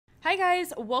Hi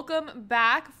guys, welcome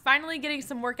back. Finally getting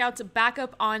some workouts back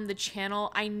up on the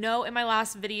channel. I know in my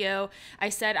last video I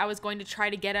said I was going to try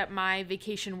to get up my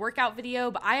vacation workout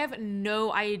video, but I have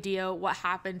no idea what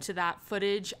happened to that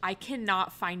footage. I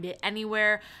cannot find it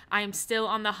anywhere. I am still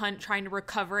on the hunt trying to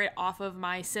recover it off of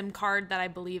my SIM card that I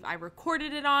believe I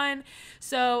recorded it on.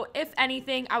 So if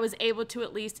anything, I was able to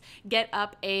at least get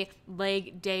up a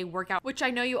leg day workout, which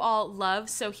I know you all love.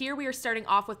 So here we are starting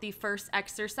off with the first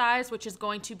exercise, which is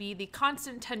going to be the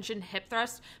constant tension hip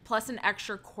thrust plus an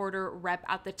extra quarter rep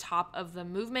at the top of the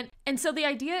movement. And so the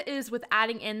idea is with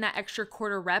adding in that extra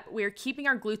quarter rep, we are keeping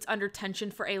our glutes under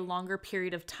tension for a longer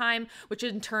period of time, which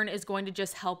in turn is going to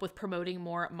just help with promoting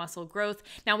more muscle growth.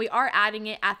 Now we are adding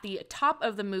it at the top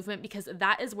of the movement because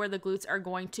that is where the glutes are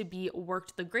going to be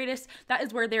worked the greatest. That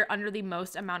is where they're under the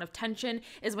most amount of tension,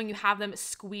 is when you have them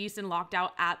squeezed and locked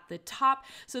out at the top.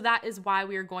 So that is why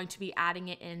we are going to be adding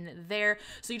it in there.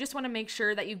 So you just want to make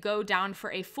sure that you go down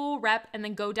for a full rep and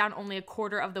then go down only a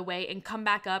quarter of the way and come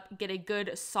back up, get a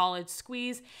good solid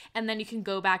squeeze, and then you can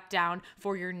go back down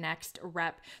for your next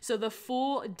rep. So the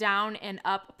full down and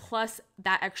up plus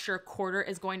that extra quarter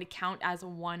is going to count as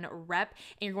one rep,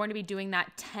 and you're going to be doing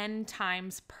that 10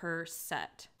 times per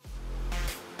set.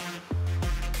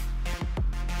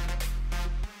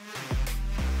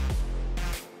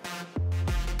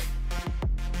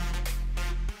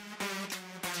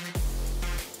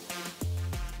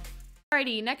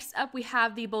 Alrighty, next up we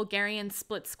have the Bulgarian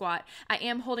split squat. I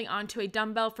am holding on to a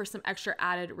dumbbell for some extra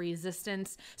added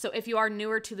resistance. So if you are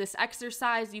newer to this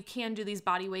exercise, you can do these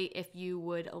body weight if you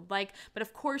would like. But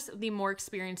of course, the more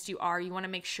experienced you are, you want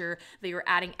to make sure that you're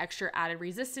adding extra added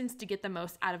resistance to get the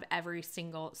most out of every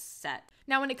single set.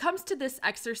 Now, when it comes to this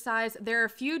exercise, there are a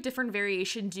few different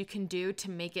variations you can do to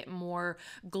make it more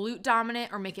glute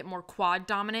dominant or make it more quad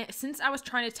dominant. Since I was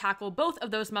trying to tackle both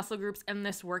of those muscle groups in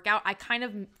this workout, I kind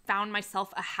of found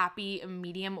myself a happy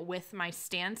medium with my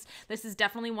stance. This is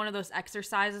definitely one of those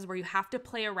exercises where you have to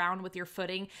play around with your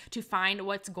footing to find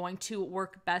what's going to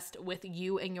work best with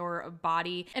you and your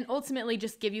body, and ultimately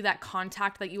just give you that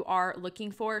contact that you are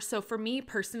looking for. So for me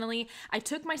personally, I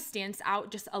took my stance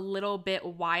out just a little bit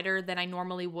wider than I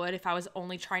normally would if I was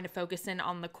only trying to focus in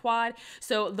on the quad.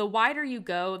 So the wider you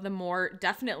go, the more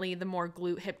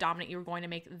glute hip dominant you're going to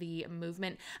make the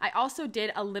movement. I also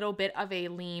did a little bit of a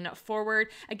lean forward,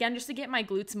 again, just to get my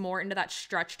glutes more into that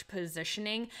stretched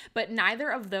positioning, but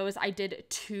neither of those I did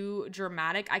too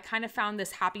dramatic. I kind of found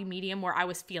this happy medium where I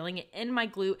was feeling it in my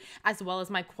glute as well as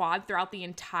my quad throughout the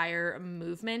entire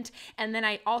movement. And then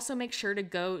I also make sure to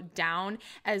go down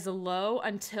as low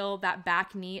until that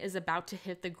back knee is about to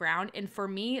hit the ground. And for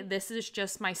me, this is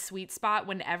just my sweet spot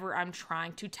whenever I'm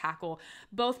trying to tackle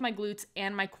both my glutes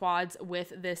and my quads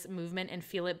with this movement and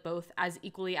feel it both as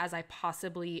equally as I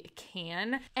possibly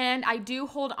can. And I do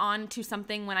hold on to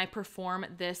something when I perform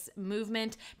this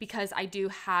movement because I do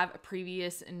have a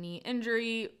previous knee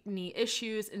injury, knee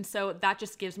issues, and so that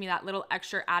just gives me that little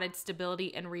extra added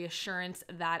stability and reassurance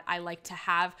that I like to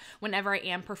have whenever I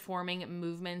am performing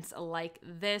movements like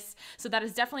this. So that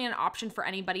is definitely an option for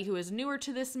anybody who is newer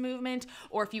to this movement,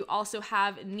 or if you also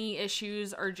have knee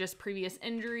issues or just previous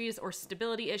injuries or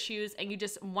stability issues and you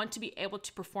just want to be able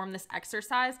to perform this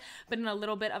exercise but in a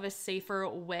little bit of a safer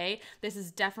way, this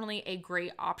is definitely a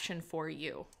great option for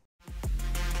you.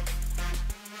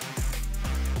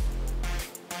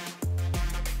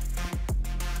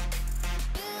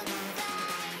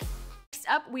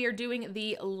 Up, we are doing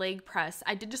the leg press.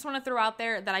 I did just want to throw out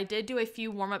there that I did do a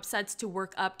few warm-up sets to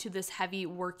work up to this heavy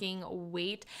working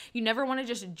weight. You never want to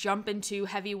just jump into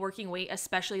heavy working weight,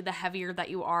 especially the heavier that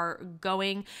you are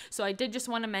going. So I did just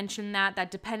want to mention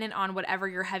that dependent on whatever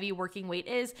your heavy working weight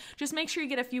is, just make sure you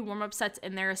get a few warm-up sets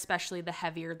in there, especially the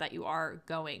heavier that you are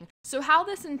going. So how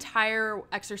this entire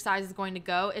exercise is going to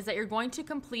go is that you're going to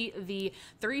complete the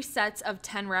 3 sets of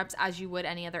 10 reps as you would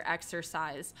any other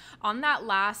exercise. On that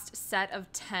last set of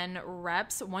 10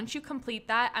 reps, once you complete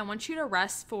that, I want you to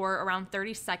rest for around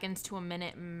 30 seconds to a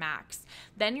minute max.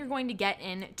 Then you're going to get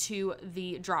into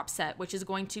the drop set, which is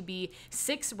going to be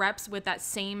 6 reps with that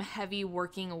same heavy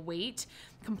working weight.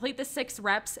 Complete the 6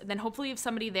 reps, then hopefully you have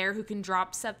somebody there who can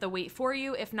drop set the weight for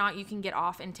you. If not, you can get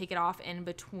off and take it off in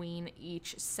between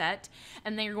each set.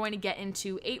 And then you're going to get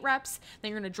into 8 reps,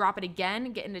 then you're going to drop it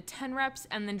again, get into 10 reps,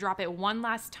 and then drop it one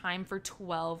last time for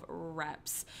 12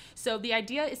 reps. So the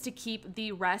idea is to keep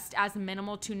the rest as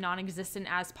minimal to non-existent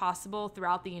as possible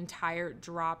throughout the entire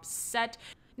drop set.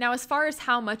 Now, as far as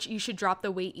how much you should drop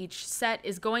the weight each set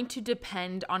is going to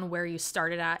depend on where you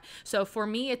started at. So for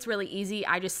me, it's really easy.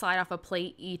 I just slide off a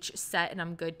plate each set and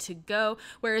I'm good to go.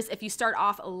 Whereas if you start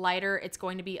off lighter, it's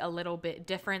going to be a little bit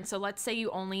different. So let's say you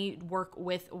only work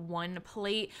with one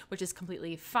plate, which is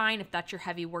completely fine if that's your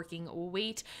heavy working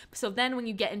weight. So then when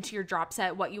you get into your drop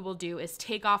set, what you will do is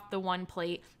take off the one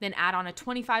plate, then add on a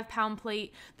 25-pound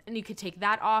plate, and you could take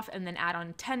that off and then add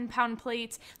on 10-pound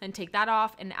plates, then take that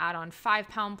off and add on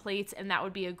 5-pound plates, and that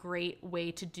would be a great way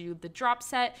to do the drop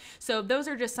set. So those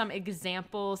are just some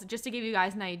examples just to give you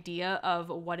guys an idea of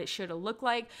what it should look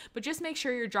like, but just make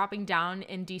sure you're dropping down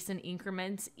in decent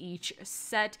increments each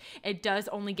set. It does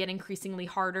only get increasingly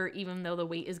harder even though the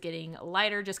weight is getting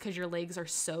lighter just because your legs are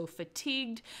so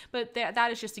fatigued, but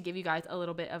that is just to give you guys a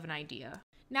little bit of an idea.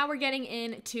 Now we're getting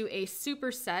into a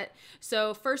superset.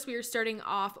 So first we are starting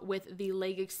off with the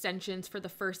leg extensions for the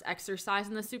first exercise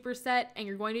in the superset, and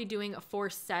you're going to be doing 4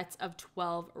 sets of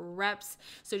 12 reps.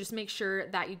 So just make sure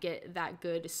that you get that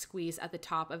good squeeze at the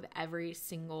top of every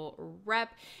single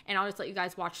rep. And I'll just let you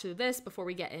guys watch through this before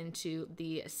we get into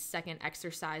the second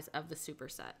exercise of the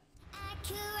superset.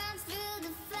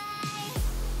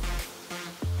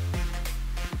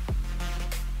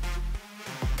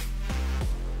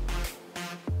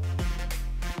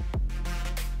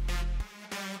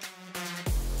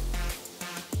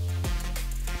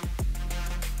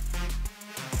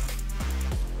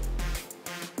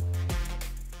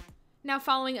 Now,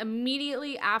 following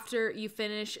immediately after you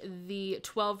finish the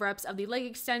 12 reps of the leg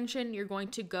extension, you're going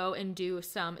to go and do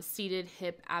some seated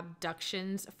hip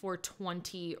abductions for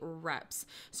 20 reps.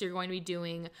 So you're going to be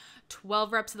doing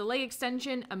 12 reps of the leg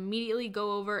extension, immediately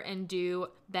go over and do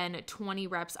then 20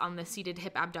 reps on the seated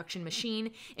hip abduction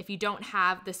machine. If you don't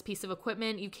have this piece of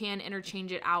equipment, you can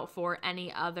interchange it out for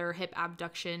any other hip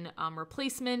abduction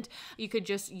replacement. You could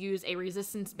just use a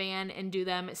resistance band and do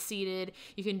them seated.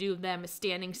 You can do them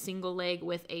standing single leg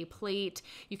with a plate.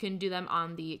 You can do them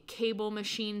on the cable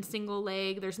machine single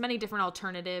leg. There's many different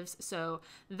alternatives. So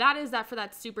that is that for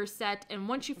that superset. And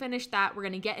once you finish that, we're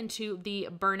going to get into the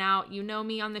burnout. You know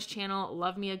me on this channel,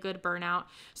 love me a good burnout.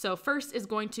 So first is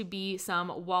going to be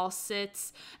some wall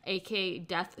sits, aka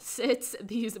death sits.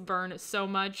 These burn so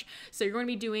much. So you're going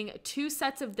to be doing 2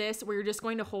 sets of this where you're just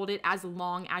going to hold it as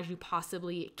long as you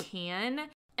possibly can.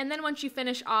 And then once you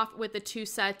finish off with the 2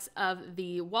 sets of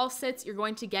the wall sits, you're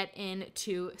going to get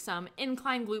into some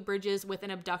incline glute bridges with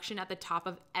an abduction at the top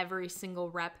of every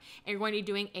single rep. And you're going to be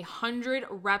doing 100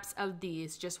 reps of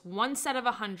these, just 1 set of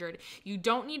 100. You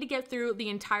don't need to get through the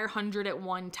entire 100 at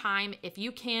one time. If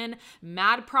you can,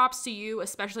 mad props to you,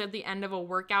 especially at the end of a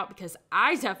workout, because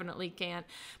I definitely can't.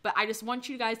 But I just want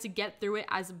you guys to get through it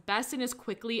as best and as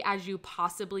quickly as you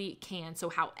possibly can. So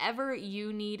however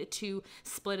you need to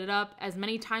split it up, as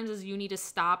many times as you need to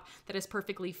stop, that is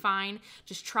perfectly fine.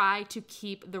 Just try to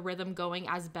keep the rhythm going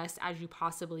as best as you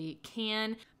possibly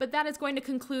can. But that is going to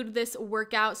conclude this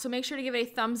workout. So make sure to give it a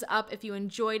thumbs up if you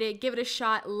enjoyed it. Give it a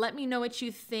shot. Let me know what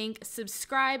you think.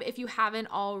 Subscribe if you haven't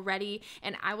already,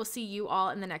 and I will see you all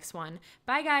in the next one.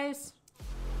 Bye, guys.